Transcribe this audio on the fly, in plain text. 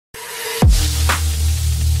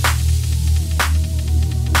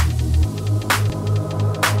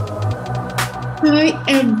Hi,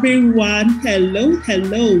 everyone.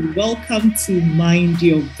 Hello. Welcome to Mind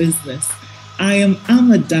Your Business. I am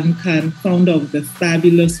Amma Duncan, founder of the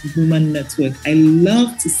Fabulous Woman Network. I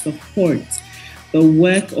love to support the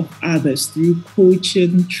work of others through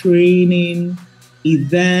coaching, training,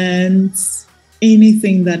 events,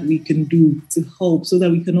 anything that we can do to help so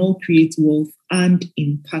that we can all create wealth and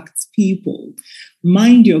impact people.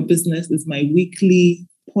 Mind Your Business is my weekly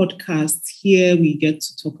podcast. Here we get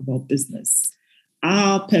to talk about business,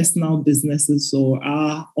 our personal businesses or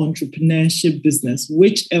our entrepreneurship business,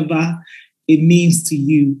 whichever it means to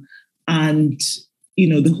you. And,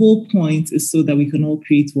 the whole point is so that we can all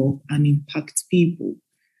create wealth and impact people.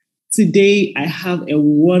 Today, I have a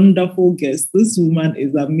wonderful guest. This woman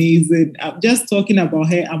is amazing. I'm just talking about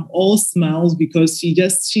her. I'm all smiles because she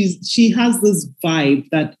has this vibe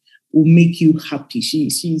that will make you happy.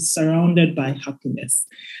 She's surrounded by happiness.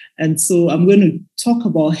 And so I'm going to talk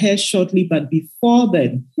about her shortly. But before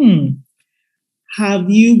then, have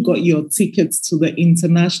you got your tickets to the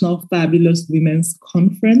International Fabulous Women's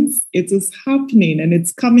Conference? It is happening and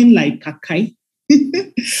it's coming like kakai.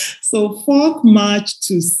 So 4th March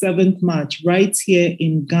to 7th March, right here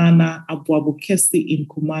in Ghana, ABE-UK She in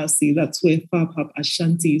Kumasi. That's where Fab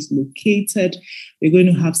Ashanti is located. We're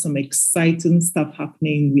going to have some exciting stuff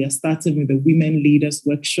happening. We are starting with the Women Leaders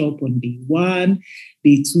Workshop on day 1.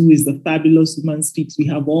 Day 2 is the Fabulous Woman Speaks. We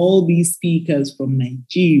have all these speakers from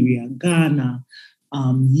Nigeria, Ghana,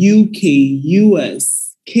 UK,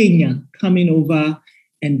 US, Kenya coming over,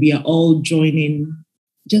 and we are all joining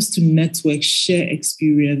just to network, share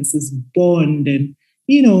experiences, bond, and,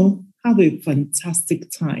 have a fantastic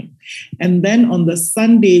time. And then on the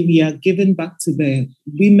Sunday, we are giving back to the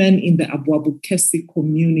women in the ABE-UK She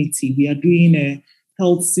community. We are doing a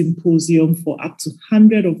health symposium for up to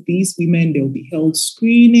 100 of these women. There will be health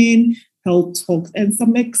screening, health talks, and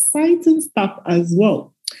some exciting stuff as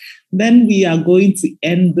well. Then we are going to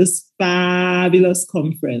end this fabulous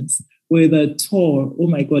conference with a tour. Oh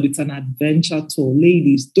my God, it's an adventure tour.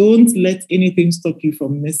 Ladies, don't let anything stop you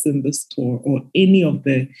from missing this tour or any of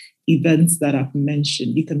the events that I've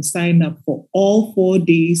mentioned. You can sign up for all 4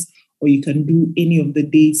 days, or you can do any of the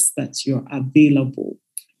days that you're available.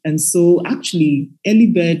 And so actually, early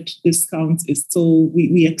bird discount is still,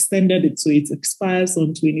 we extended it, so it expires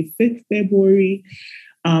on 25th February.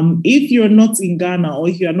 If you're not in Ghana or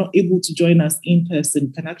if you're not able to join us in person,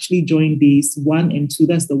 you can actually join days 1 and 2.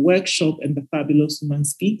 That's the workshop and the Fabulous Woman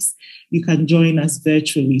Speaks. You can join us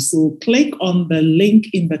virtually. So click on the link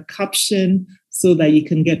in the caption so that you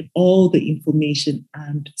can get all the information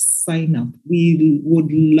and sign up. We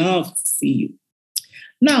would love to see you.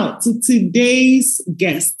 Now, to today's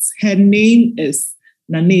guest, her name is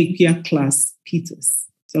Ekua Classpeters.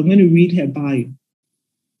 So I'm going to read her bio.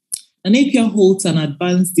 Ekua holds an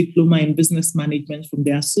Advanced Diploma in Business Management from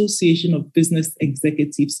the Association of Business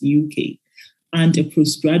Executives UK and a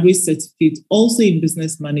Postgraduate Certificate also in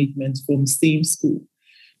Business Management from same school.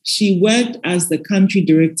 She worked as the Country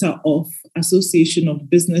Director of Association of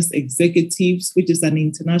Business Executives, which is an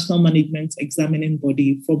international management examining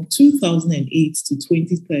body from 2008 to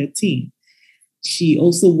 2013. She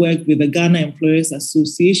also worked with the Ghana Employers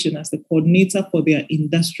Association as the coordinator for their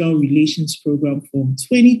industrial relations program from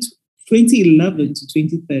 2011 to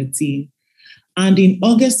 2013. And in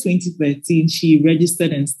August 2013, she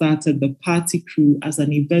registered and started the Party Crew as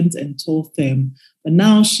an event and tour firm, but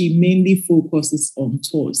now she mainly focuses on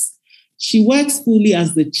tours. She works fully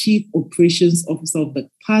as the Chief Operations Officer of the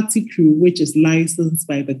Party Crew, which is licensed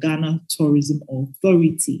by the Ghana Tourism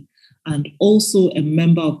Authority, and also a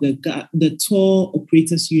member of the Tour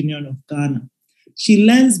Operators Union of Ghana. She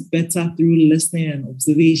learns better through listening and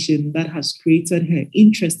observation that has created her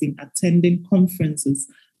interest in attending conferences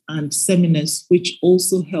and seminars, which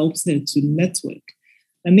also helps her to network.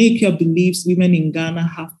 Ekua believes women in Ghana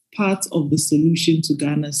have part of the solution to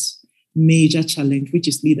Ghana's major challenge, which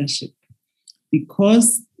is leadership.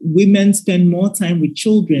 Because women spend more time with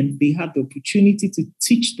children, they have the opportunity to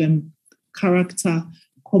teach them character,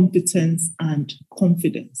 competence, and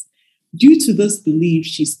confidence. Due to this belief,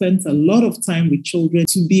 she spends a lot of time with children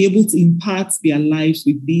to be able to impart their lives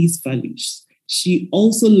with these values. She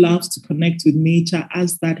also loves to connect with nature,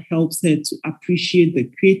 as that helps her to appreciate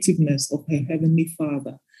the creativeness of her Heavenly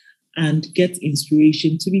Father and get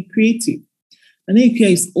inspiration to be creative.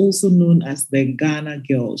 Ekua is also known as the Ghana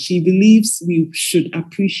girl. She believes we should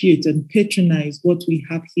appreciate and patronize what we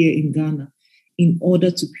have here in Ghana in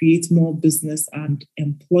order to create more business and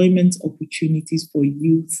employment opportunities for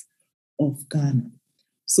youth of Ghana.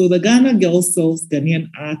 So the Ghana girl sells Ghanaian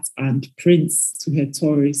Arts and Prints to her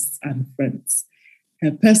tourists and friends.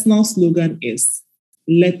 Her personal slogan is,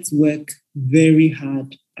 "Let work very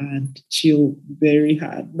hard and chill very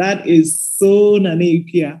hard. That is so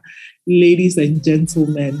Nanepia. Ladies and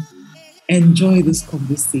gentlemen, enjoy this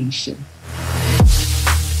conversation.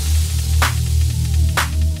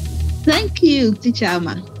 Thank you, Teacher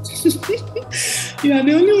Ama. You are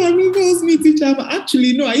the only one who calls me Teacher Ama.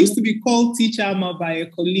 Actually, no, I used to be called Teacher Ama by a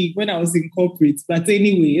colleague when I was in corporate. But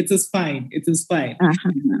anyway, it is fine. It is fine.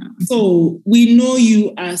 So we know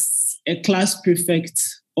you as a class prefect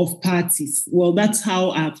of parties. Well, that's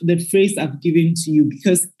how the phrase I've given to you,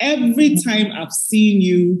 because every time I've seen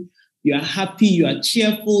you, you are happy, you are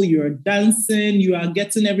cheerful, you are dancing, you are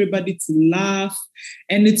getting everybody to laugh.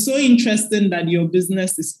 And it's so interesting that your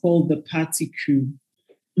business is called the Party Crew.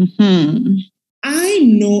 Mm-hmm. I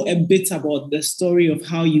know a bit about the story of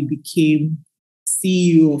how you became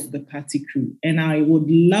CEO of the Party Crew, and I would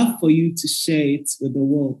love for you to share it with the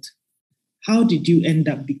world. How did you end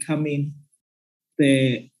up becoming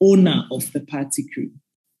the owner of the Party Crew?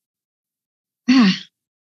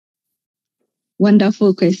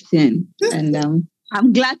 Wonderful question. And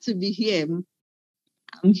I'm glad to be here.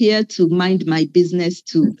 I'm here to mind my business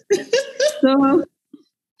too. So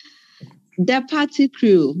the Party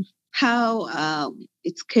Crew, how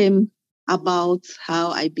it came about, how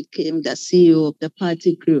I became the CEO of the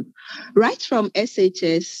Party Crew. Right from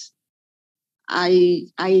SHS, I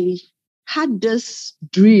had this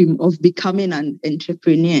dream of becoming an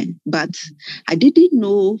entrepreneur, but I didn't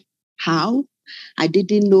know how. I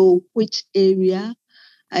didn't know which area,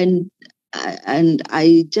 and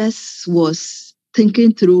I just was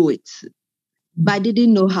thinking through it, but I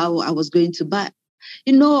didn't know how I was going to. But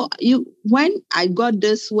when I got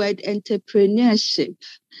this word entrepreneurship,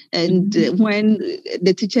 and when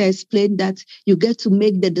the teacher explained that you get to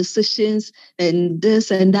make the decisions and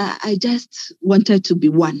this and that, I just wanted to be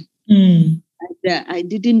one. And, I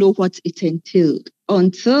didn't know what it entailed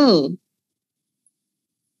until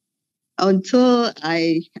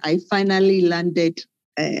I finally landed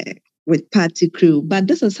with Party Crew. But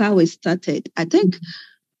this is how it started. I think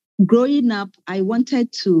growing up, I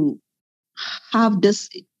wanted to have this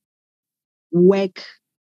work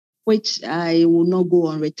which I will not go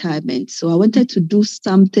on retirement. So I wanted to do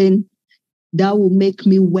something that will make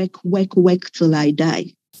me work till I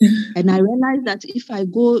die. And I realized that if I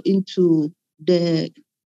go into the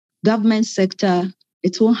government sector,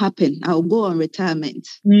 it won't happen. I'll go on retirement.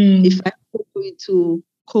 If I go into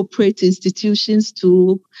corporate institutions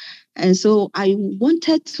too. And so I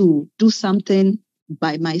wanted to do something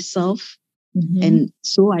by myself. And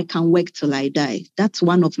so I can work till I die. That's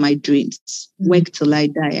one of my dreams, work till I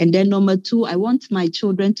die. And then number 2, I want my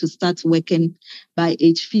children to start working by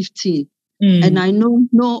age 15. And I know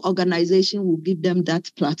no organization will give them that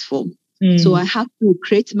platform. So I have to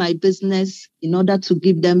create my business in order to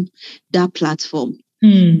give them that platform.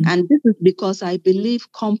 And this is because I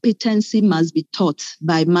believe competency must be taught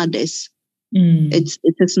by mothers.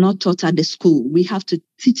 It is not taught at the school. We have to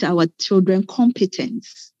teach our children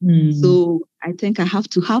competence. So I think I have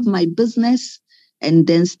to have my business and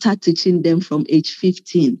then start teaching them from age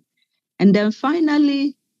 15. And then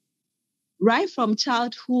finally, right from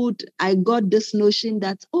childhood, I got this notion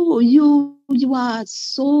that, you are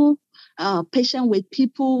so patient with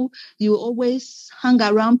people. You always hang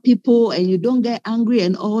around people and you don't get angry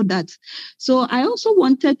and all that. So I also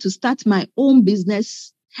wanted to start my own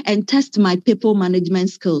business and test my people management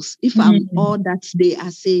skills if I'm all that they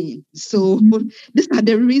are saying. So these are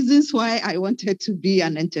the reasons why I wanted to be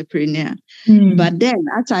an entrepreneur. But then,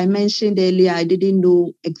 as I mentioned earlier, I didn't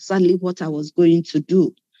know exactly what I was going to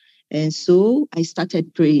do. And so I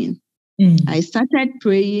started praying. I started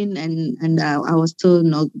praying and I was still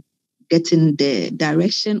not getting the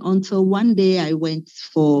direction until one day I went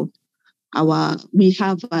for we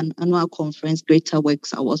have an annual conference, Greater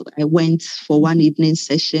Works. I went for one evening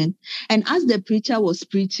session. And as the preacher was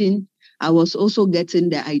preaching, I was also getting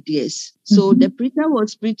the ideas. So the preacher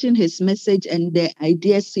was preaching his message and the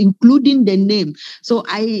ideas, including the name. So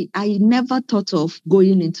I never thought of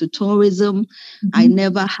going into tourism. I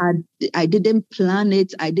didn't plan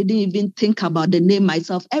it. I didn't even think about the name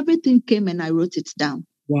myself. Everything came and I wrote it down.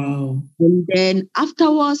 Wow. And then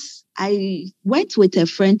afterwards, I went with a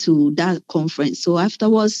friend to that conference. So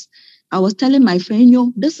afterwards, I was telling my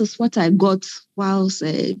friend, this is what I got whilst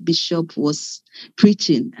Bishop was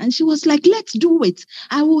preaching. And she was like, let's do it.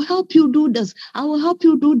 I will help you do this. I will help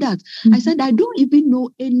you do that. I said, I don't even know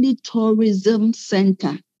any tourism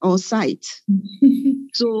center or site.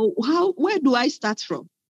 So where do I start from?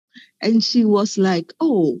 And she was like,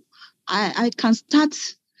 I can start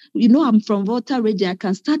I'm from Volta region. I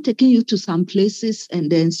can start taking you to some places.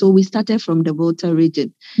 And then, so we started from the Volta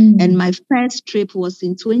region. And my first trip was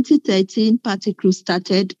in 2013. Party Crew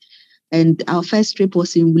started. And our first trip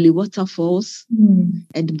was in Willie Waterfalls.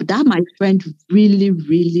 And that, my friend, really,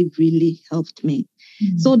 really, really helped me.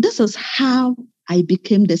 So this is how I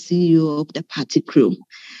became the CEO of the Party Crew.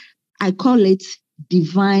 I call it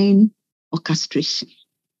divine orchestration.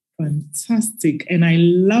 Fantastic. And I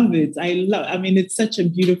love it. I mean, it's such a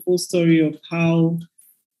beautiful story of how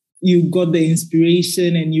you got the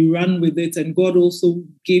inspiration and you ran with it, and God also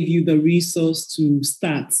gave you the resource to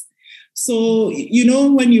start. So,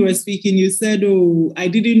 when you were speaking, you said, oh, I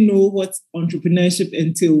didn't know what entrepreneurship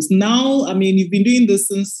entails. Now, I mean, you've been doing this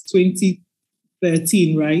since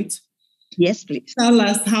 2013, right? Yes, please. Tell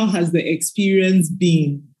us, how has the experience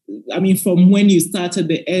been? I mean, from when you started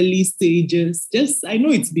the early stages, I know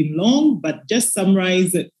it's been long, but just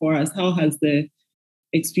summarize it for us. How has the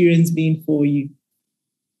experience been for you?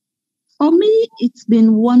 For me, it's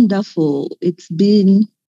been wonderful. It's been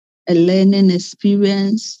a learning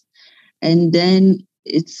experience. And then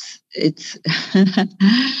it's it's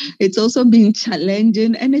also been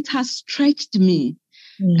challenging, and it has stretched me.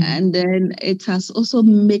 And then it has also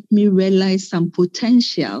made me realize some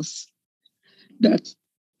potentials that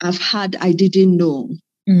I've had I didn't know.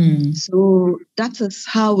 So that is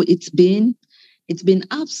how it's been. It's been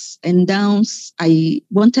ups and downs. I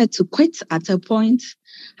wanted to quit at a point.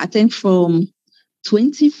 I think from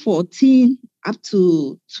 2014 up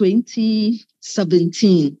to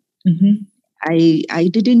 2017. I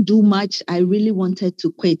didn't do much. I really wanted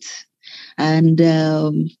to quit. And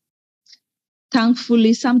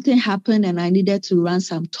thankfully, something happened and I needed to run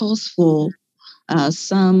some tours for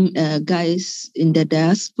some guys in the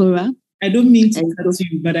diaspora. I don't mean to cut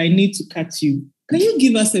you, but I need to cut you. Can you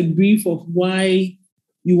give us a brief of why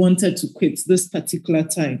you wanted to quit this particular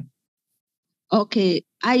time? Okay.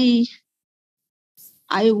 I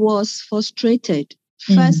was frustrated.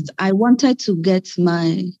 First, I wanted to get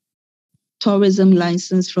my tourism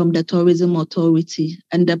license from the tourism authority,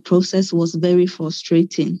 and the process was very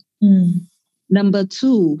frustrating. Number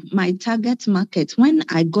two, my target market, when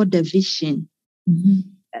I got the vision,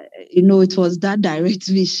 it was that direct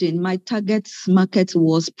vision. My target market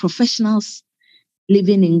was professionals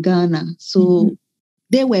living in Ghana. So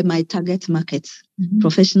they were my target market,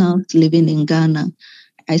 professionals living in Ghana.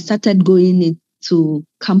 I started going into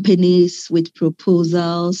companies with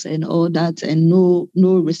proposals and all that, and no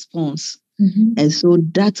response. And so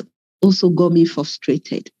that also got me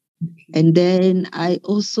frustrated. And then I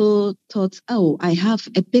also thought, I have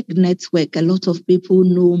a big network. A lot of people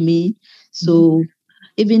know me. So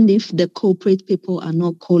even if the corporate people are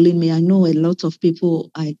not calling me, I know a lot of people.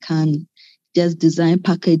 I can just design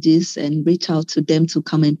packages and reach out to them to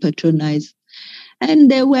come and patronize. And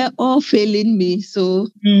they were all failing me. So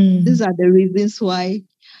these are the reasons why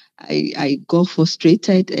I got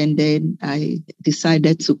frustrated, and then I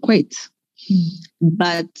decided to quit.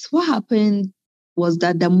 But what happened was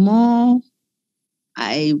that the more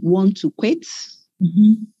I want to quit,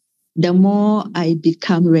 the more I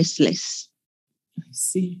become restless. I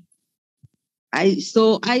see. I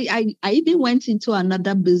even went into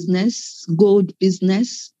another business, gold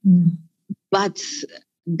business, but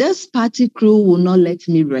this Party Crew will not let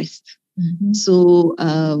me rest. So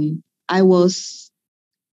I was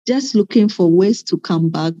just looking for ways to come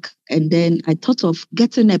back. And then I thought of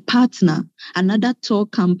getting a partner, another tour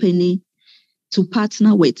company to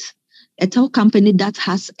partner with, a tour company that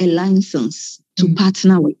has a license to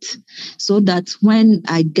partner with, so that when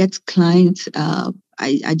I get clients, I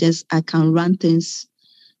can run things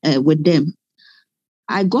with them.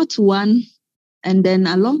 I got one, and then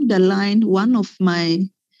along the line, one of my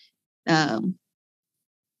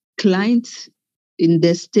clients in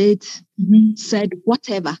the state said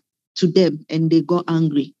whatever to them, and they got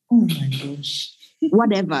angry. Oh my gosh.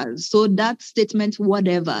 Whatever. So that statement,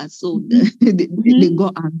 whatever. So they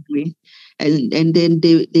got angry, and then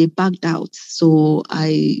they backed out. So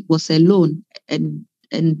I was alone. And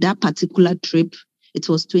that particular trip, it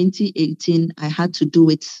was 2018. I had to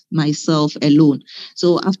do it myself alone.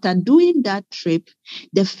 So after doing that trip,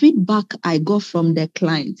 the feedback I got from the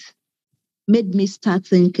client made me start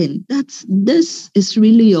thinking that this is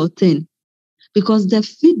really your thing, because the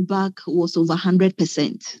feedback was over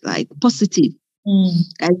 100%, like positive.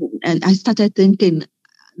 And I started thinking,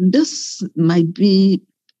 this might be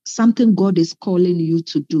something God is calling you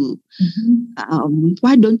to do.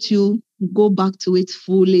 Why don't you go back to it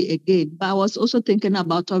fully again? But I was also thinking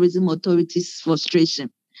about tourism authorities' frustration.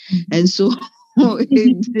 And so I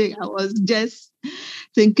was just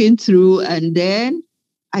thinking through, and then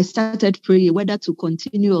I started praying whether to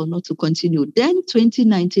continue or not to continue. Then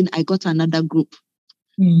 2019, I got another group.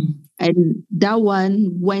 And that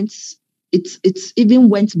one went, it's even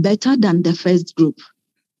went better than the first group.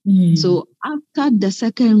 So after the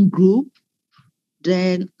second group,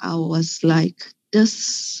 then I was like,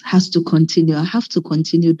 this has to continue. I have to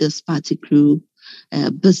continue this party crew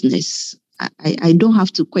business. I don't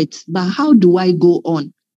have to quit, but how do I go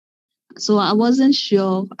on? So I wasn't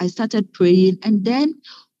sure. I started praying. And then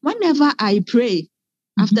whenever I pray,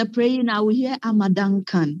 after praying, I will hear Amma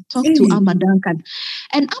Duncan, talk to Amma Duncan.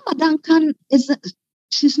 And Amma Duncan,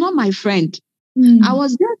 she's not my friend. I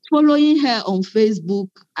was just following her on Facebook.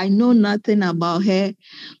 I know nothing about her.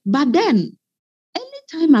 But then,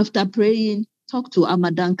 anytime after praying, talk to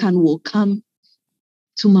Amma Duncan will come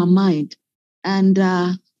to my mind. And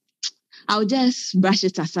I'll just brush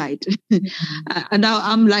it aside. And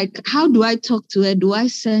I'm like, how do I talk to her? Do I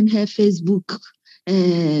send her Facebook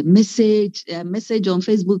message on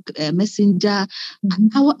Facebook Messenger?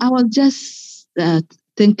 I was just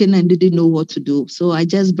thinking and didn't know what to do. So I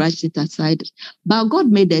just brushed it aside. But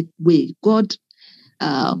God made a way. God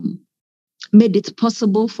made it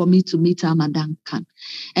possible for me to meet Amma Duncan.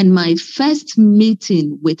 And my first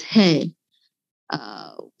meeting with her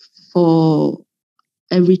for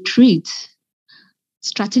a retreat,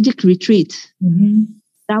 strategic retreat,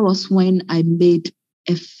 that was when I made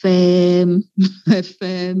a firm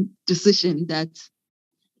decision that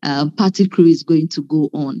Party Crew is going to go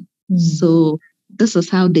on. So this is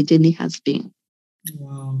how the journey has been.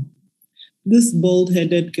 Wow. This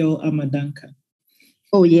bold-headed girl, Amma Duncan.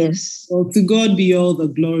 Oh, yes. Well, to God be all the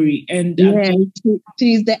glory. And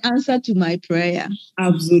she is the answer to my prayer.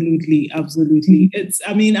 Absolutely.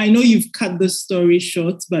 I know you've cut the story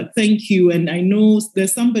short, but thank you. And I know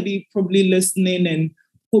there's somebody probably listening, and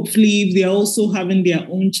hopefully if they're also having their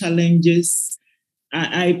own challenges,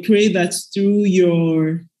 I pray that through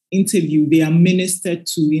your interview, they are ministered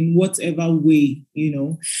to in whatever way,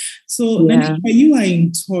 So you are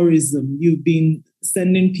in tourism. You've been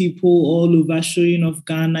sending people all over, showing off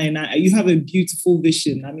Ghana, and you have a beautiful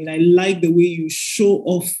vision. I mean, I like the way you show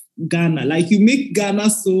off Ghana. Like, you make Ghana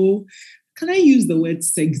so, can I use the word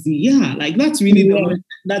sexy? Yeah, like that's really the word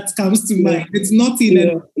that comes to mind. It's not in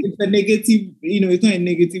a negative, it's not a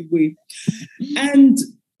negative way. And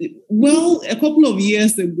well, a couple of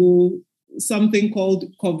years ago, something called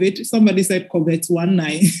COVID, somebody said COVID one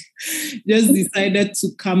night, just decided to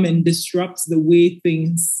come and disrupt the way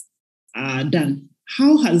things are done.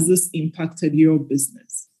 How has this impacted your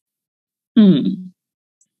business?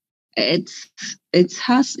 It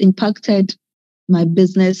has impacted my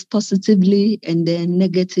business positively and then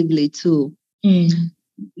negatively too.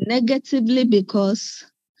 Negatively because,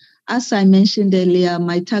 as I mentioned earlier,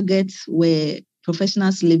 my targets were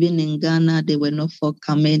professionals living in Ghana. They were not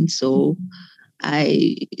forthcoming, so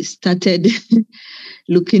I started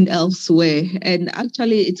looking elsewhere. And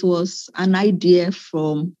actually, it was an idea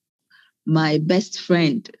from my best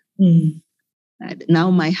friend,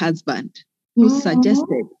 now my husband, who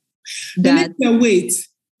suggested that. Wait,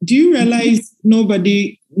 do you realize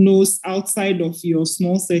nobody knows outside of your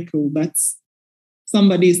small circle that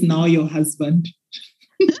somebody is now your husband?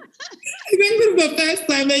 I think this is the first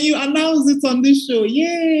time and you announce it on this show.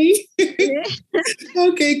 Yay! Yeah.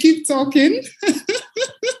 Okay, keep talking.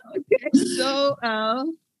 Okay, so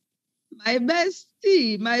my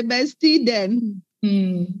bestie then.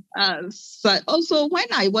 So also, when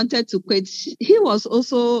I wanted to quit, he was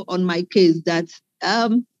also on my case that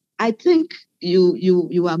I think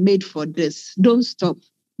you are made for this. Don't stop.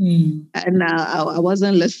 And I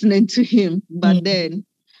wasn't listening to him. But then,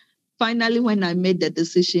 finally, when I made the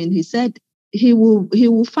decision, he said he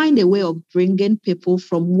will find a way of bringing people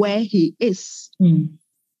from where he is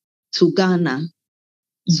to Ghana.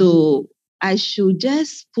 So I should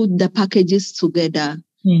just put the packages together.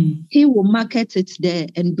 He will market it there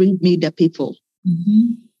and bring me the people.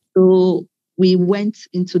 So we went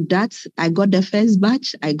into that. I got the first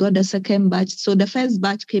batch. I got the second batch. So the first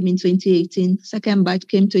batch came in 2018. Second batch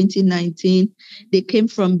came 2019. They came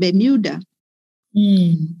from Bermuda.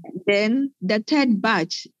 Then the third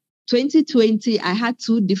batch, 2020, I had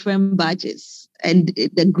 2 different batches. And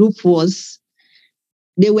the group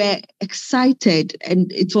they were excited.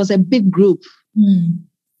 And it was a big group.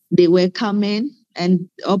 They were coming and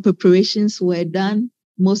all preparations were done.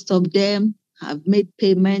 Most of them have made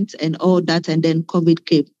payments and all that. And then COVID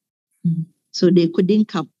came. So they couldn't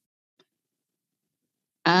come.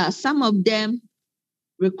 Some of them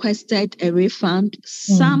requested a refund.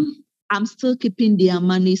 Some, I'm still keeping their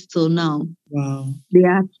money still now. Wow. They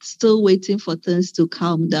are still waiting for things to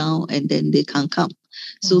calm down and then they can come.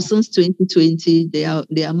 So since 2020,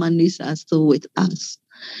 their monies are still with us.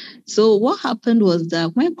 So what happened was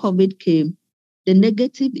that when COVID came, the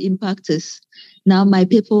negative impact is now my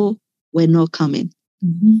people were not coming.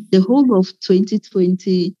 Mm-hmm. The whole of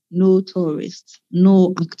 2020, no tourists,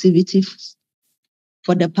 no activity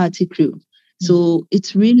for the party crew. Mm-hmm. So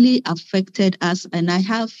it really affected us. And I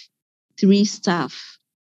have 3 staff.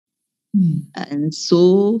 Mm-hmm. And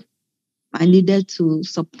so I needed to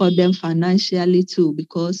support them financially too,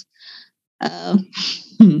 because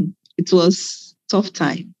it was tough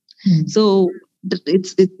time. Mm-hmm. So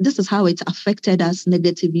this is how it affected us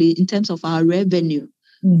negatively in terms of our revenue.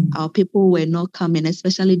 Mm. Our people were not coming,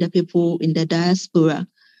 especially the people in the diaspora.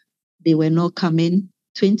 They were not coming.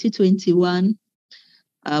 2021,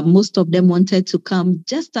 most of them wanted to come.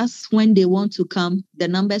 Just as when they want to come, the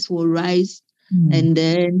numbers will rise. Mm. And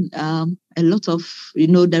then a lot of,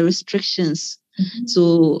 the restrictions. Mm-hmm.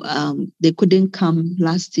 So they couldn't come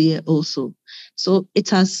last year also. So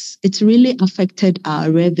it really affected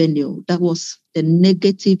our revenue. That was the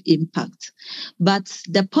negative impact. But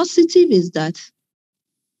the positive is that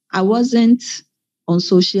I wasn't on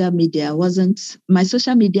social media. My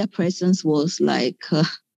social media presence was like 5%.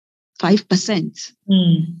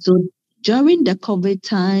 Mm. So during the COVID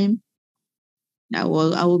time, I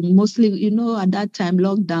was mostly, at that time,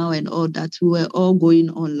 lockdown and all that, we were all going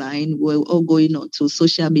online. We were all going on to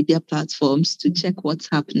social media platforms to check what's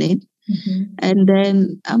happening. Mm-hmm. And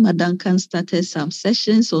then Amma Duncan started some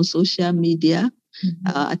sessions on social media.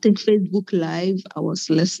 Mm-hmm. I think Facebook Live, I was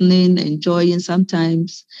listening, enjoying.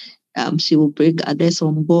 Sometimes she will bring others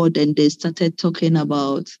on board, and they started talking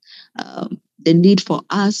about the need for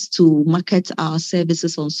us to market our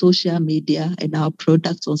services on social media and our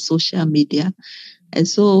products on social media. And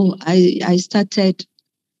so I started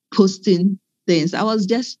posting things. I was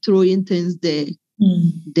just throwing things there.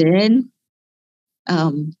 Mm. Then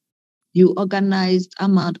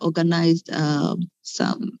Ahmad organized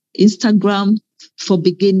some Instagram for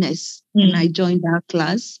beginners. Mm. And I joined our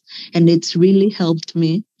class, and it's really helped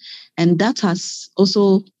me. And that has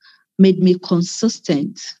also made me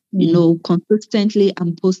consistent. Mm. Consistently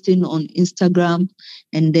I'm posting on Instagram,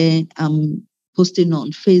 and then I'm posting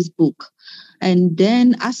on Facebook. And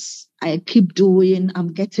then as I keep doing,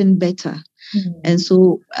 I'm getting better. Mm. And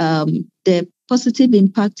so the positive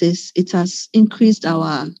impact is it has increased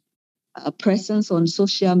our presence on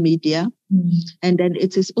social media. Mm. And then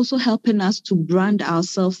it is also helping us to brand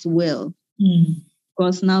ourselves well. Mm.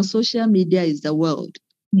 Because now social media is the world.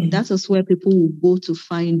 Mm. That is where people will go to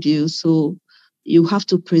find you. So you have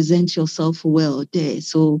to present yourself well there.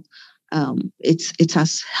 So it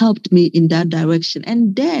has helped me in that direction.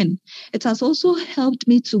 And then it has also helped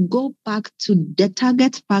me to go back to the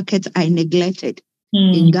target market I neglected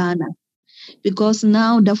in Ghana. Because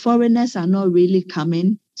now the foreigners are not really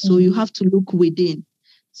coming. So you have to look within.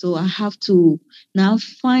 So I have to now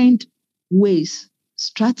find ways,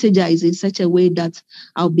 strategize in such a way that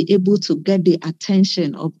I'll be able to get the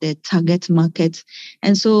attention of the target market.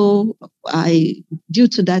 And so due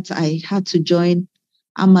to that, I had to join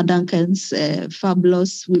Amma Duncan's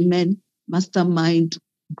Fabulous Women Mastermind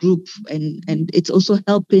group. And it's also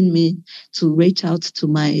helping me to reach out to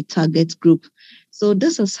my target group. So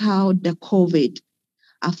this is how the COVID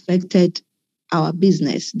affected our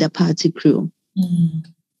business, the party crew. Mm.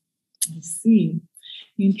 I see.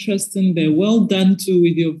 Interesting there. Well done too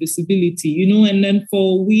with your visibility, and then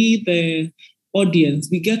for we, the audience,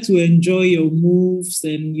 we get to enjoy your moves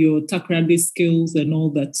and your takrade skills and all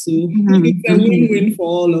that. So it's a win-win for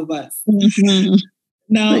all of us. Mm-hmm.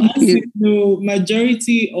 Now, you know,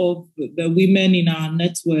 majority of the women in our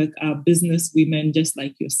network are business women just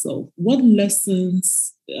like yourself. What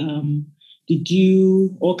lessons did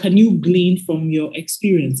you or can you glean from your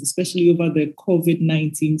experience, especially over the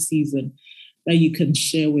COVID-19 season, that you can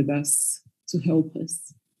share with us to help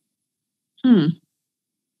us?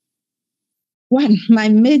 One, my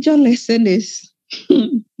major lesson is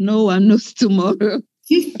no one knows tomorrow.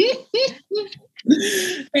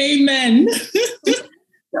 Amen.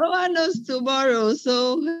 No one knows tomorrow.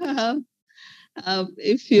 So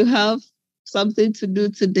if you have something to do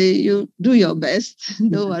today, you do your best.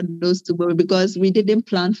 No one knows tomorrow, because we didn't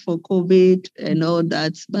plan for COVID and all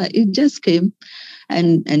that, but it just came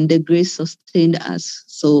and the grace sustained us.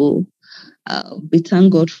 So we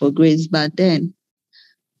thank God for grace. But then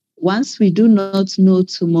once we do not know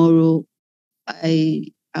tomorrow,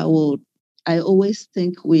 I always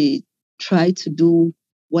think we try to do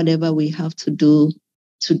whatever we have to do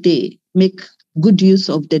today. Make good use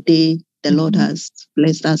of the day the Lord has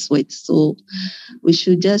blessed us with. So we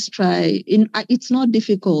should just try. It's not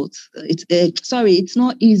difficult. It's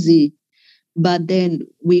not easy, But then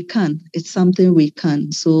we can. It's something we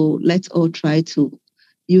can. So let's all try to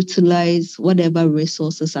utilize whatever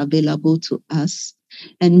resources available to us.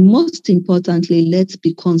 And most importantly, let's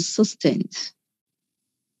be consistent.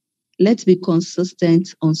 Let's be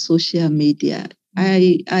consistent on social media.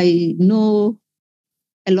 I know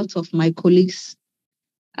a lot of my colleagues,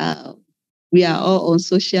 we are all on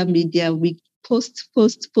social media. We post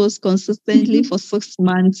consistently for 6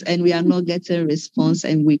 months and we are not getting response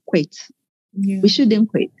and we quit. Yeah. We shouldn't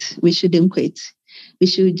quit. We shouldn't quit. We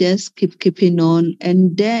should just keeping on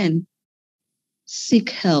and then seek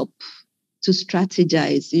help to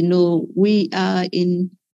strategize. You know,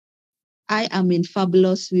 I am in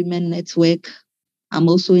Fabulous Women Network. I'm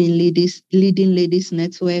also in Leading Ladies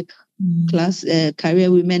Network,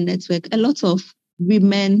 Career Women Network. A lot of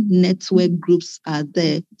women network groups are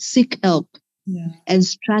there. Seek help and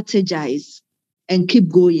strategize and keep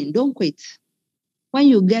going. Don't quit. When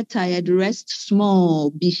you get tired, rest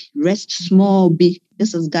small, rest small, be.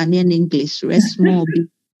 This is Ghanaian English, rest small, be.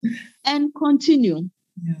 And continue.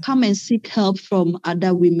 Yeah. Come and seek help from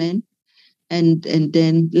other women and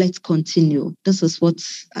then let's continue. This is what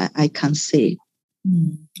I can say.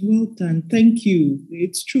 Well done. Thank you.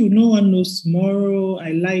 It's true. No one knows tomorrow.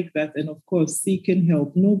 I like that. And of course, seeking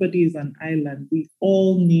help. Nobody is an island. We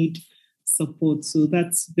all need support. So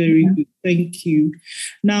that's very good. Thank you.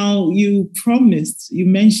 Now, you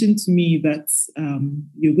mentioned to me that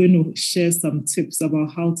you're going to share some tips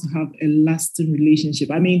about how to have a lasting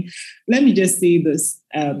relationship. I mean, let me just say this.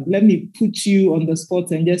 Let me put you on the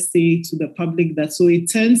spot and just say to the public that, so it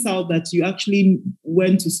turns out that you actually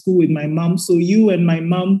went to school with my mom. So you and my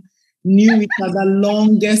mom knew each other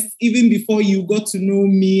longest, even before you got to know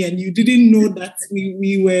me, and you didn't know that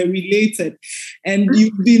we were related. And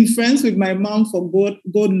you've been friends with my mom for God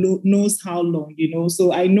knows how long, you know.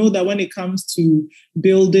 So I know that when it comes to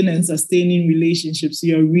building and sustaining relationships,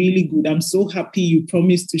 you're really good. I'm so happy you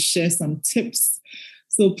promised to share some tips.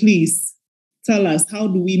 So please tell us, how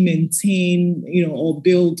do we maintain, or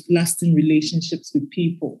build lasting relationships with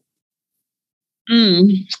people?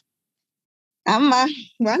 Amma,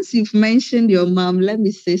 once you've mentioned your mom, let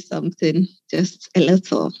me say something, just a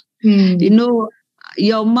little. You know,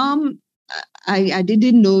 your mom, I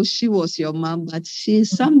didn't know she was your mom, but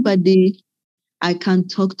she's somebody I can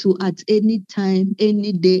talk to at any time,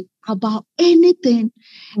 any day, about anything.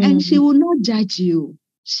 And she will not judge you.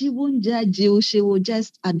 She won't judge you. She will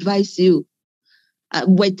just advise you.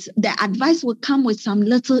 With the advice will come with some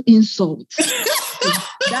little insults.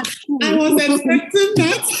 That's cool. I was expecting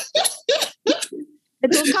that. It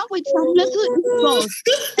will come with some little insults,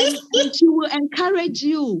 and she will encourage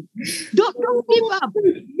you. Don't give up.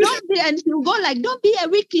 Don't be, and she'll go like, don't be a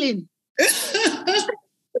weakling.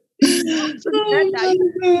 You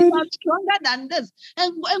are stronger than this,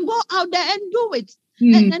 and go out there and do it,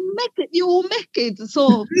 and make it. You will make it.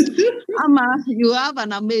 So, Amma, you have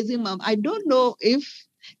an amazing mom. I don't know if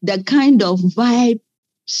the kind of vibe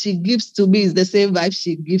she gives to me is the same vibe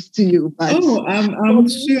she gives to you. But I'm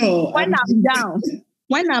sure.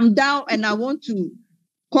 When I'm down and I want to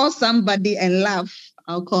call somebody and laugh,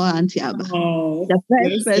 I'll call Auntie Abba. The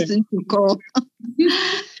first person to call.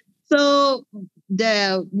 So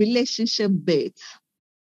the relationship bit.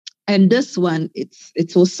 And this one, it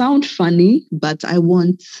will sound funny, but I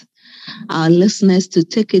want our listeners to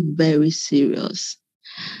take it very serious.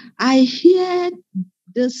 I hear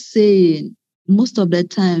this saying, most of the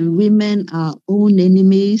time, women are own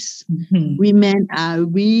enemies. Women are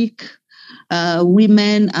weak.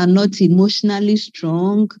 Women are not emotionally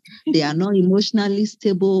strong. They are not emotionally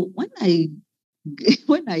stable. When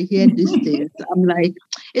I hear these things, I'm like,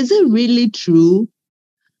 is it really true?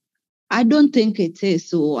 I don't think it is.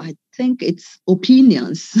 So I think it's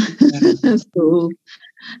opinions.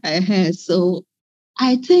 So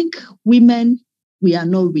I think women, we are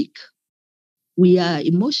not weak. We are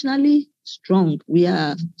emotionally strong. We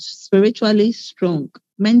are spiritually strong.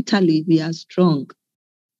 Mentally, we are strong.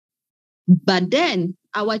 But then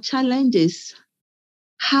our challenge is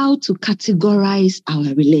how to categorize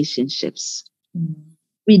our relationships.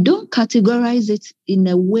 We don't categorize it in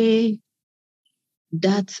a way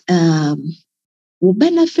that will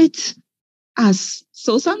benefit us.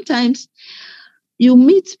 So sometimes you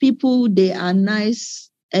meet people, they are nice,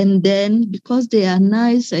 and then because they are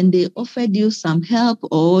nice and they offered you some help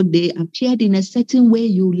or they appeared in a certain way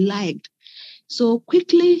you liked, so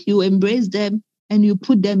quickly you embrace them and you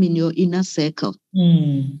put them in your inner circle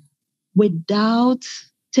without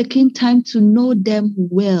taking time to know them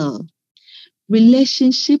well.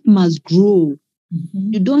 Relationship must grow.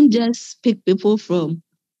 You don't just pick people from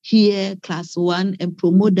here, class 1, and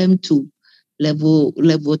promote them to level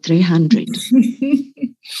 300.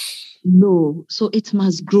 No, so it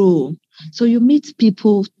must grow. So you meet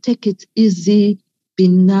people, take it easy, be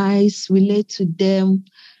nice, relate to them.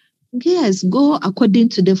 Yes, go according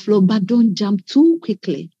to the flow, but don't jump too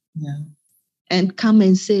quickly. Yeah. And come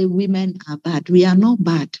and say women are bad. We are not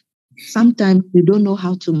bad. Sometimes we don't know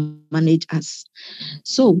how to manage us.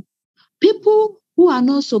 So people who are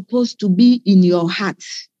not supposed to be in your heart,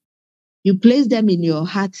 you place them in your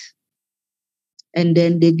heart and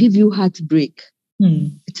then they give you heartbreak.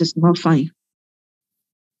 It is not fine.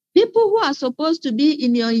 People who are supposed to be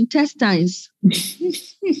in your intestines,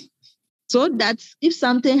 so that if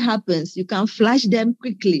something happens, you can flush them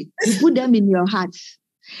quickly. You put them in your heart.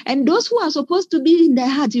 And those who are supposed to be in the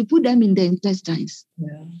heart, you put them in the intestines.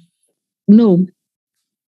 Yeah. No.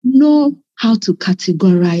 Know how to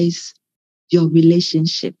categorize your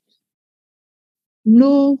relationship.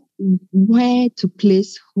 Know where to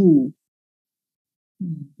place who.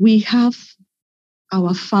 We have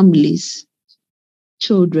our families,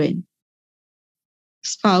 children,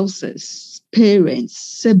 spouses, parents,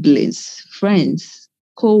 siblings, friends,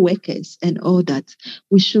 co-workers, and all that.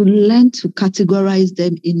 We should learn to categorize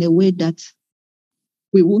them in a way that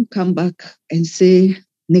we won't come back and say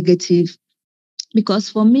negative. Because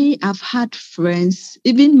for me, I've had friends,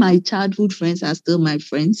 even my childhood friends are still my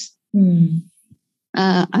friends.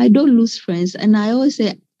 I don't lose friends. And I always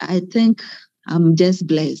say, I think I'm just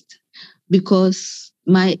blessed because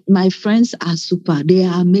my friends are super. They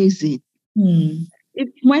are amazing.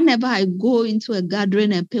 Whenever I go into a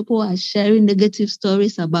gathering and people are sharing negative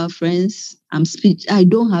stories about friends, I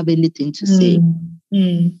don't have anything to say.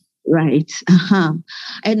 Right.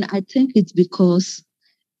 And I think it's because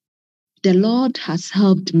the Lord has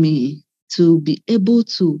helped me to be able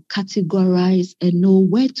to categorize and know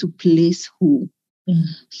where to place who.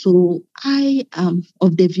 So I am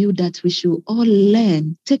of the view that we should all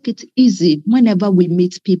learn, take it easy whenever we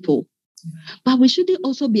meet people. But we shouldn't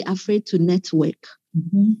also be afraid to network.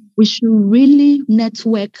 We should really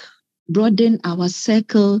network, broaden our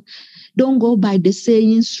circle. Don't go by the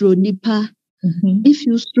saying, "Stro nipa." If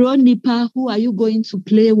you stro nipa, who are you going to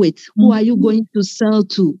play with? Who are you going to sell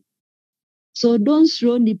to? So don't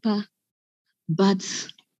stro nipa, but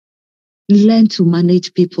learn to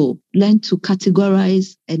manage people, learn to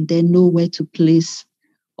categorize, and then know where to place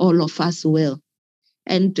all of us well.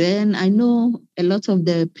 And then I know a lot of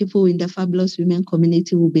the people in the Fabulous Women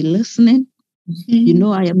community will be listening. You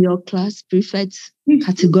know, I am your class prefect.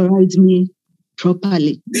 Categorize me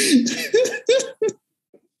properly.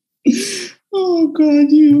 Oh, God,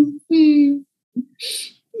 you.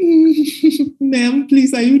 Ma'am,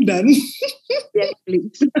 please, are you done? Yes,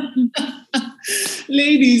 please.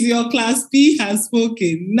 Ladies, your Class P has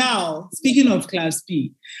spoken. Now, speaking of Class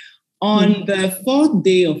P, on the fourth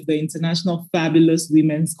day of the International Fabulous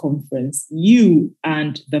Women's Conference, you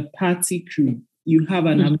and the party crew, you have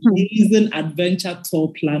an amazing adventure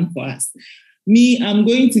tour plan for us. Me, I'm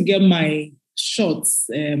going to get my shorts.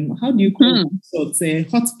 How do you call shorts?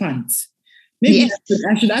 Hot pants. Maybe yes.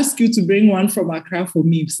 I should ask you to bring one from Accra for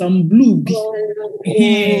me. Some blue.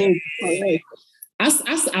 As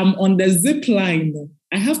I'm on the zip line,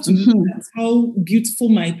 I have to look at how beautiful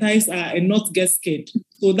my thighs are and not get scared.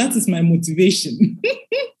 So that is my motivation.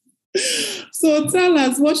 So tell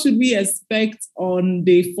us, what should we expect on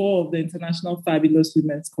day 4 of the International Fabulous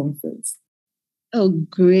Women's Conference? Oh,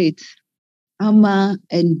 great. Amma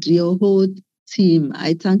and your whole team,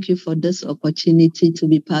 I thank you for this opportunity to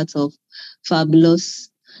be part of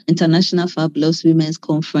International Fabulous Women's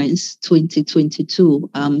Conference 2022.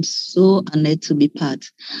 I'm so honored to be part.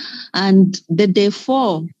 And the day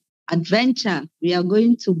 4 adventure, we are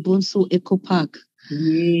going to Bonsu Eco Park.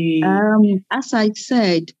 As I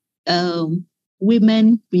said,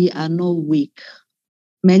 women, we are not weak.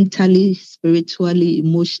 Mentally, spiritually,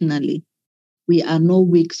 emotionally, we are not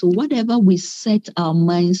weak. So whatever we set our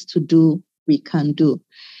minds to do, we can do.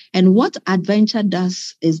 And what adventure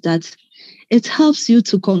does is that it helps you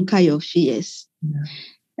to conquer your fears.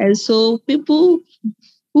 And so people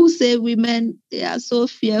who say women, they are so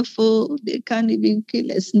fearful, they can't even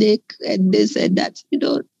kill a snake and this and that,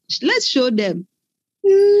 let's show them.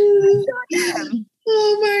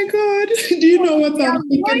 Oh my God. Do you know what I'm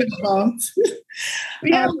thinking about?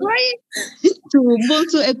 We are going to go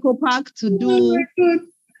to Eco Park to do. Oh my God.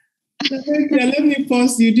 Let me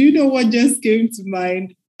pause you. Do you know what just came to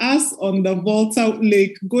mind? Us on the Volta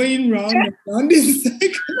Lake going round and round in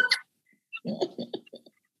circles.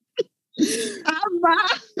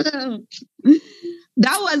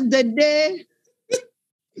 That was the day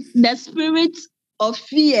the spirit of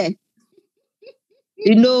fear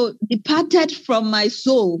departed from my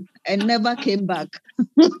soul and never came back.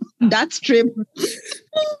 That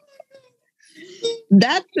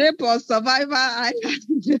trip was Survivor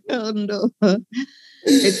Island. Oh, no.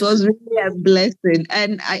 It was really a blessing.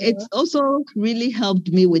 And it's also really helped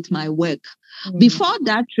me with my work. Before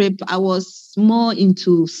that trip, I was more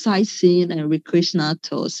into sightseeing and recreational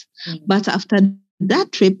tours. But after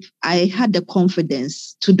that trip, I had the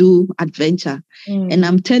confidence to do adventure. And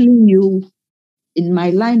I'm telling you, in my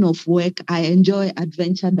line of work, I enjoy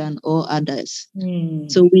adventure than all others.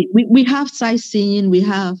 So we have sightseeing, we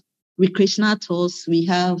have recreational tours, we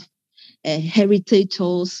have heritage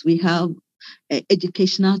tours, we have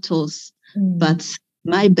educational tours. But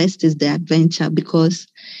my best is the adventure, because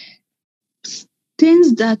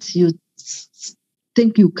things that you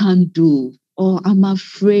think you can't do, or I'm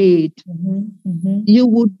afraid, you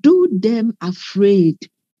would do them afraid.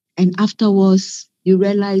 And afterwards, you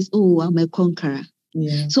realize, oh, I'm a conqueror.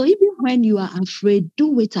 Yeah. So even when you are afraid,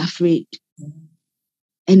 do it afraid.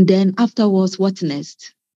 And then afterwards, what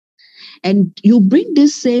next? And you bring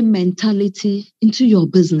this same mentality into your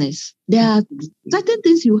business. There are certain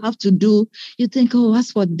things you have to do. You think, oh,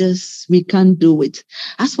 as for this, we can't do it.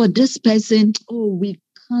 As for this person, oh, we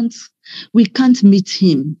can't meet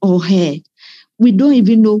him or her. We don't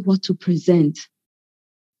even know what to present.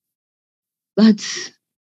 But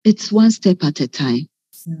it's one step at a time.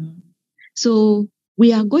 Yeah. So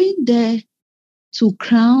we are going there to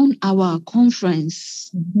crown our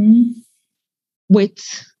conference with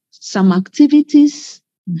some activities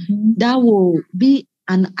that will be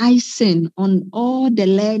an icing on all the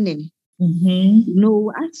learning.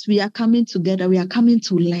 As we are coming together, we are coming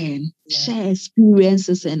to learn, share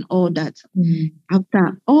experiences and all that.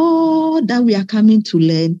 After all that we are coming to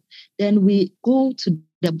learn, then we go to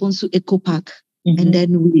the Bonsu Eco Park, and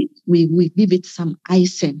then we give it some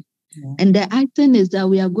icing. And the icing is that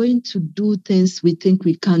we are going to do things we think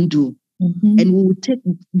we can't do. And we will take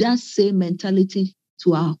that same mentality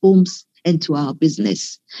to our homes and to our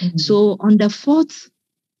business. So on the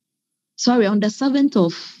 7th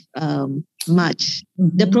of March,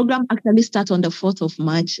 the program actually starts on the 4th of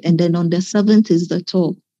March, and then on the 7th is the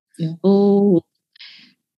tour. Yeah. Oh,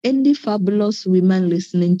 any fabulous women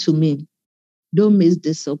listening to me, don't miss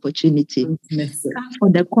this opportunity. Come for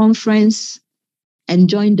the conference and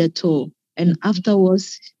join the tour. And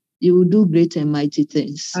afterwards, you will do great and mighty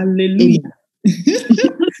things. Hallelujah.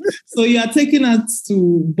 So you are taking us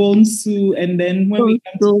to Bonsu, and then when we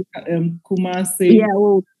come to Kumasi.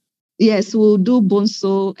 Yeah, yes, we'll do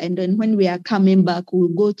Bonsu, and then when we are coming back, we'll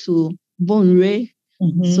go to Bonre,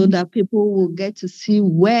 so that people will get to see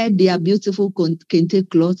where their beautiful kente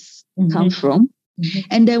clothes come from.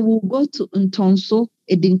 And then we'll go to Ntonso,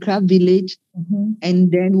 Edinkra village,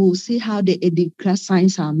 and then we'll see how the Edinkra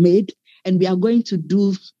signs are made. And we are going to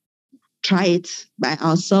try it by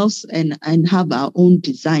ourselves and have our own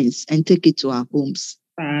designs and take it to our homes.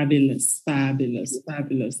 Fabulous, fabulous,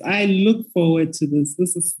 fabulous. I look forward to this.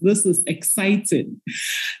 This is exciting.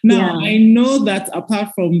 Now, I know that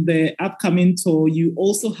apart from the upcoming tour, you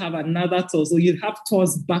also have another tour. So you have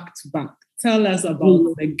tours back to back. Tell us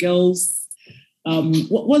about the girls.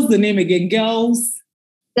 What's the name again? Girls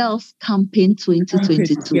Campaign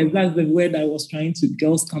 2022. Yes, that's the word I was trying to.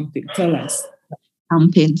 Girls Campaign. Tell us.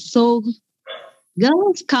 Campaign. So,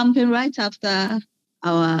 Girls Campaign, right after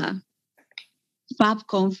our FAB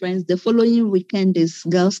conference, the following weekend is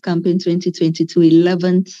Girls Campaign 2022,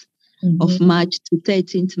 11th of March to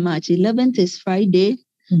 13th March. 11th is Friday,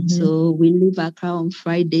 so we leave Accra on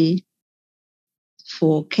Friday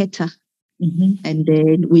for Keta, and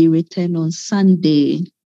then we return on Sunday.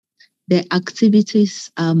 The activities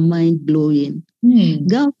are mind-blowing.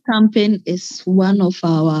 Girls Campaign is one of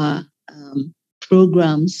our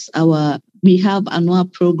programs. We have annual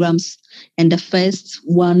programs, and the first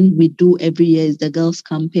one we do every year is the Girls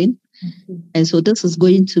Campaign. And so this is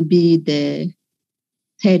going to be the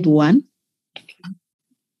third one,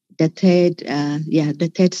 the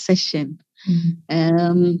third session.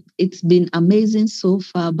 It's been amazing so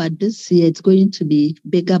far, but this year it's going to be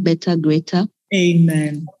bigger, better, greater.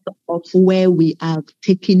 Amen. Of where we are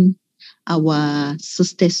taking our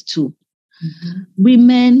sisters to.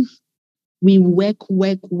 Women, we work,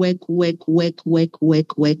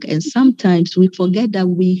 and sometimes we forget that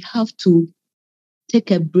we have to take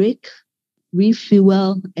a break,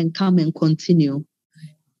 refuel, and come and continue.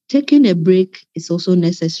 Taking a break is also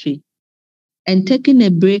necessary. And taking a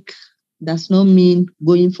break does not mean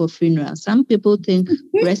going for funeral. Some people think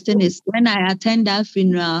resting is when I attend that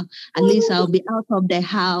funeral, at least I'll be out of the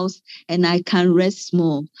house and I can rest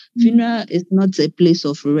more. Funeral is not a place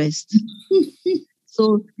of rest.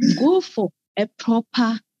 So go for a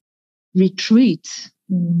proper retreat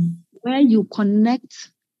where you connect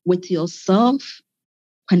with yourself,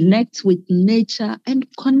 connect with nature, and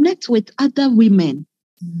connect with other women.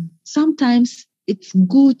 Sometimes it's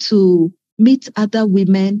good to meet other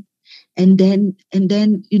women and then,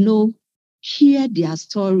 hear their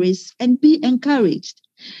stories and be encouraged.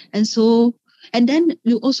 And then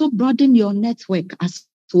you also broaden your network as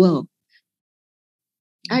well.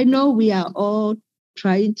 I know we are all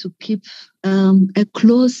trying to keep a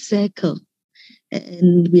close circle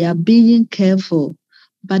and we are being careful,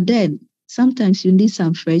 but then sometimes you need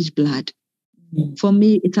some fresh blood. For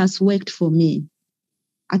me, it has worked for me.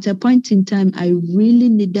 At a point in time, I really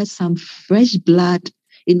needed some fresh blood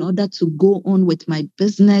in order to go on with my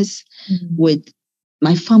business, with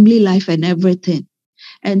my family life and everything.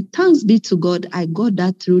 And thanks be to God, I got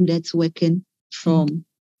that through networking from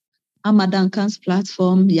Amma Duncan's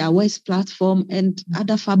platform, Yahweh's platform, and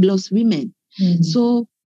other fabulous women. So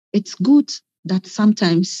it's good that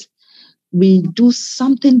sometimes we do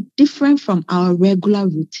something different from our regular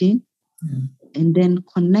routine and then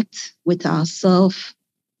connect with ourselves,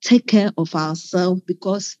 take care of ourselves,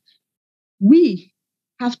 because we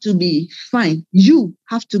have to be fine. You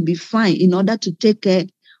have to be fine in order to take care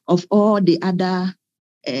of all the other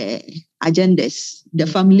agendas, the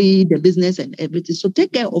family, the business, and everything. So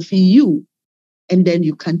take care of you, and then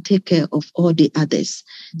you can take care of all the others.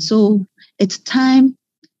 So it's time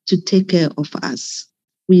to take care of us.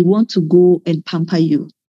 We want to go and pamper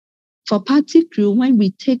you. For Party Crew, when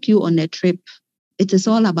we take you on a trip, it is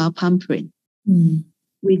all about pampering.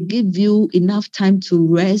 We give you enough time to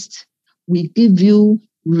rest. We give you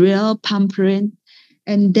real pampering.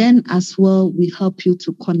 And then as well, we help you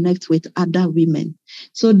to connect with other women.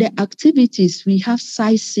 So the activities, we have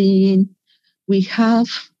sightseeing, we have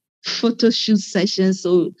photo shoot sessions.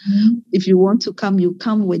 So if you want to come, you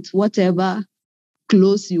come with whatever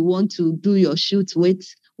clothes you want to do your shoot with.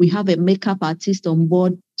 We have a makeup artist on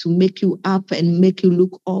board to make you up and make you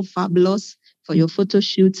look all fabulous for your photo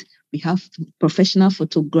shoot. We have professional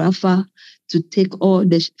photographer to take all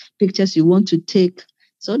the pictures you want to take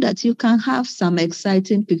so that you can have some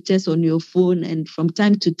exciting pictures on your phone. And from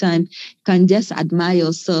time to time, you can just admire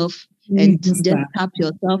yourself and just tap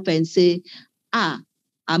yourself and say,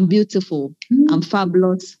 I'm beautiful, I'm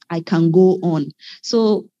fabulous, I can go on.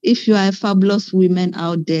 So if you are a fabulous woman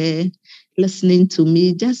out there listening to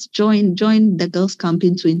me, just join the Girls Camp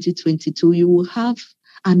in 2022. You will have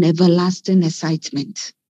an everlasting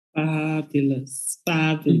excitement. Fabulous.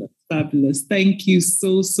 Thank you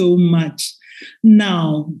so much.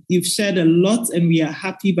 Now, you've shared a lot and we are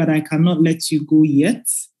happy, but I cannot let you go yet.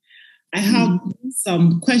 I have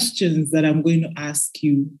some questions that I'm going to ask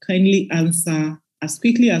you. Kindly answer as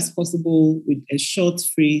quickly as possible with a short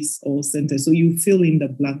phrase or sentence. So you fill in the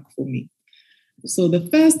blank for me. So the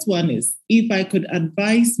first one is, if I could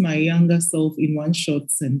advise my younger self in one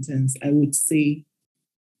short sentence, I would say,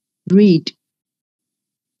 read.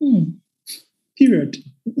 Period.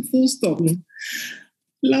 Full stop. Yeah.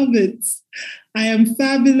 Love it. I am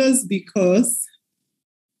fabulous because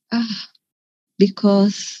I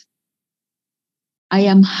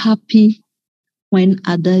am happy when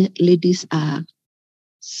other ladies are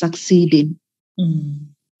succeeding.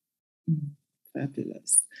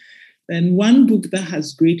 Fabulous. Then one book that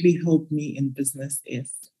has greatly helped me in business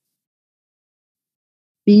is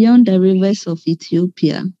Beyond the Rivers of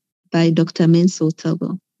Ethiopia by Dr. Mensa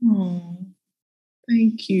Otabil. Oh,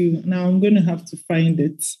 thank you. Now I'm going to have to find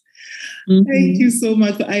it. Thank you so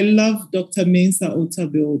much. I love Dr. Mensa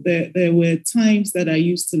Otabil. There were times that I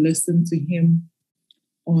used to listen to him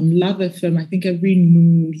on Love FM, I think every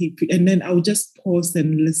noon, and then I would just pause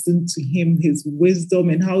and listen to him, his wisdom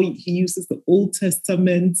and how he uses the Old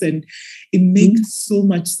Testament, and it makes so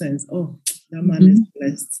much sense. Oh, that man is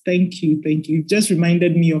blessed. Thank you. You just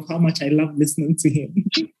reminded me of how much I love listening to him.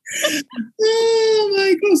 Oh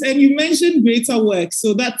my gosh. And you mentioned Greater Work.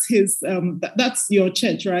 So that's his, that's your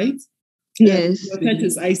church, right? Yes. Your church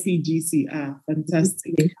is ICGC.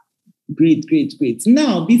 Fantastic. Yes. Great.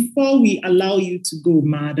 Now, before we allow you to go,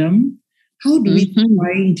 madam, how do we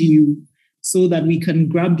find you so that we can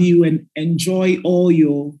grab you and enjoy all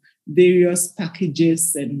your various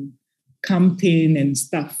packages and campaign and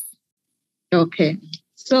stuff? Okay.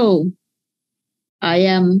 So I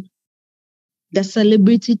am the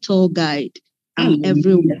celebrity tour guide. I'm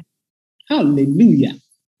everywhere. Hallelujah.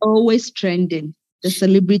 Always trending, the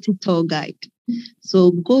celebrity tour guide.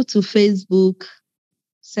 So go to Facebook,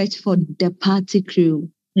 search for The Party Crew,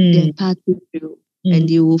 The Party Crew, and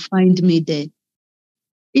you will find me there.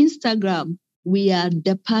 Instagram, we are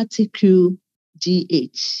The Party Crew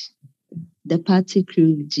GH. the Party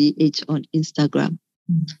Crew GH on Instagram.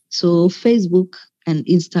 So Facebook and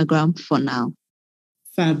Instagram for now.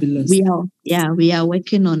 Fabulous. We are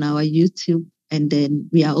working on our YouTube, and then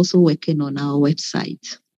we are also working on our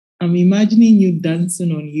website. I'm imagining you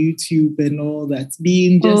dancing on YouTube and all that,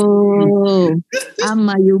 being just... Oh,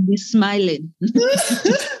 Amma, you'll be smiling.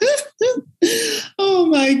 Oh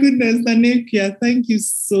my goodness, Ekua, thank you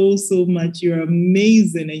so much. You're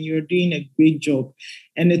amazing and you're doing a great job.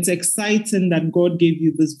 And it's exciting that God gave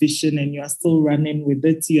you this vision and you are still running with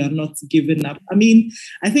it. You are not giving up. I mean,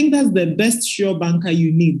 I think that's the best sure banker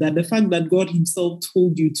you need, that the fact that God himself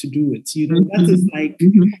told you to do it, that is like,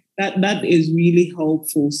 that is really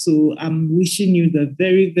helpful. So I'm wishing you the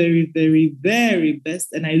very, very, very, very best.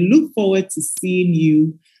 And I look forward to seeing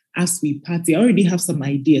you as we party. I already have some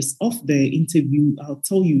ideas of the interview. I'll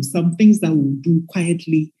tell you some things that we'll do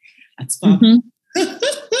quietly at Fab. Thank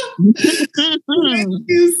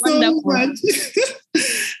you so much.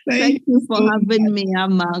 Thank you for having me,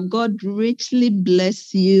 Amma. God richly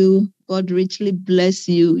bless you. God richly bless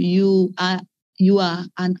you. You are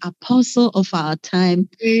an apostle of our time.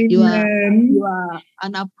 Amen. You are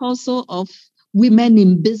an apostle of women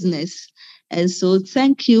in business. And so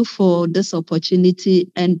thank you for this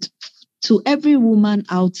opportunity. And to every woman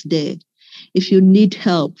out there, if you need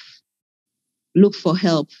help, look for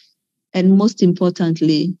help. And most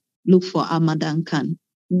importantly, look for Amma Duncan.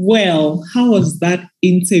 Well, how was that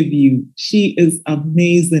interview? She is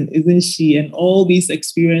amazing, isn't she? And all these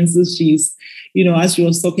experiences, she's, as she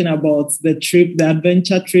was talking about the trip, the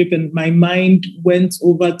adventure trip, and my mind went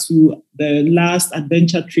over to the last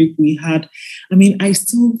adventure trip we had. I mean, I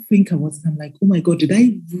still think I'm like, oh my God, did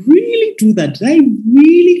I really do that? Did I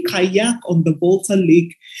really kayak on the Volta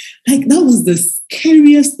Lake? Like, that was the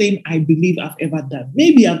scariest thing I believe I've ever done.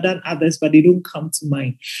 Maybe I've done others, but they don't come to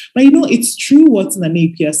mind. But it's true what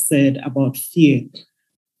Ekua said about fear.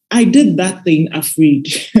 I did that thing afraid.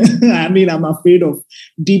 I mean, I'm afraid of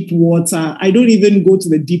deep water. I don't even go to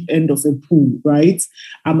the deep end of a pool, right?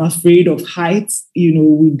 I'm afraid of heights.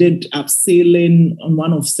 We did abseiling on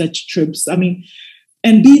one of such trips. I mean,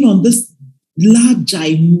 and being on this large,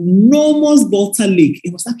 ginormous Volta Lake.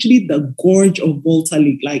 It was actually the gorge of Volta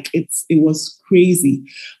Lake. Like, it was crazy.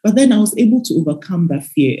 But then I was able to overcome that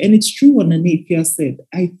fear. And it's true what Ekua said.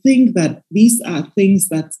 I think that these are things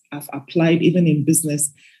that I've applied even in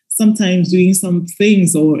business. Sometimes doing some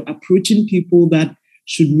things or approaching people that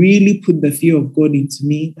should really put the fear of God into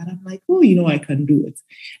me. But I'm like, oh, I can do it.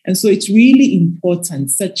 And so it's really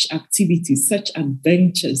important, such activities, such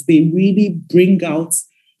adventures, they really bring out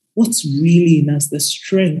what's really in us, the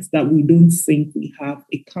strength that we don't think we have.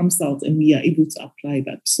 It comes out and we are able to apply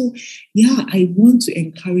that. So, I want to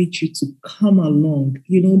encourage you to come along.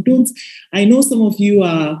 I know some of you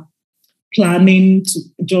are planning to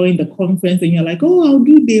join the conference and you're like, oh, I'll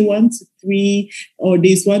do day 1 to 3 or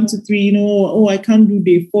days 1 to 3, oh, I can't do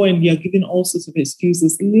day 4, and you're giving all sorts of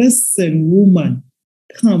excuses. Listen, woman,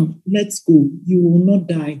 come, let's go. You will not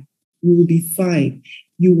die. You will be fine.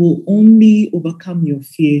 You will only overcome your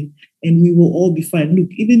fear and we will all be fine.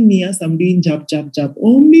 Look, even me, as I'm doing jab,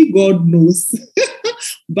 only God knows.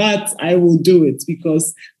 But I will do it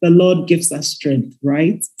because the Lord gives us strength,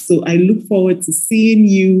 right? So I look forward to seeing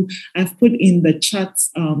you. I've put in the chat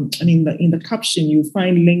and in the caption, you'll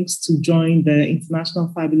find links to join the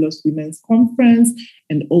International Fabulous Women's Conference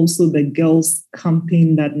and also the girls'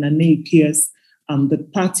 campaign that Ekua's the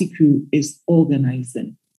Party Crew is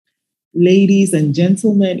organizing. Ladies and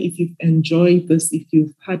gentlemen, if you've enjoyed this, if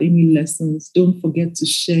you've had any lessons, don't forget to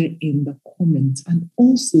share in the comments. And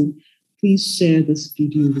also, please share this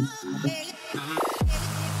video with others.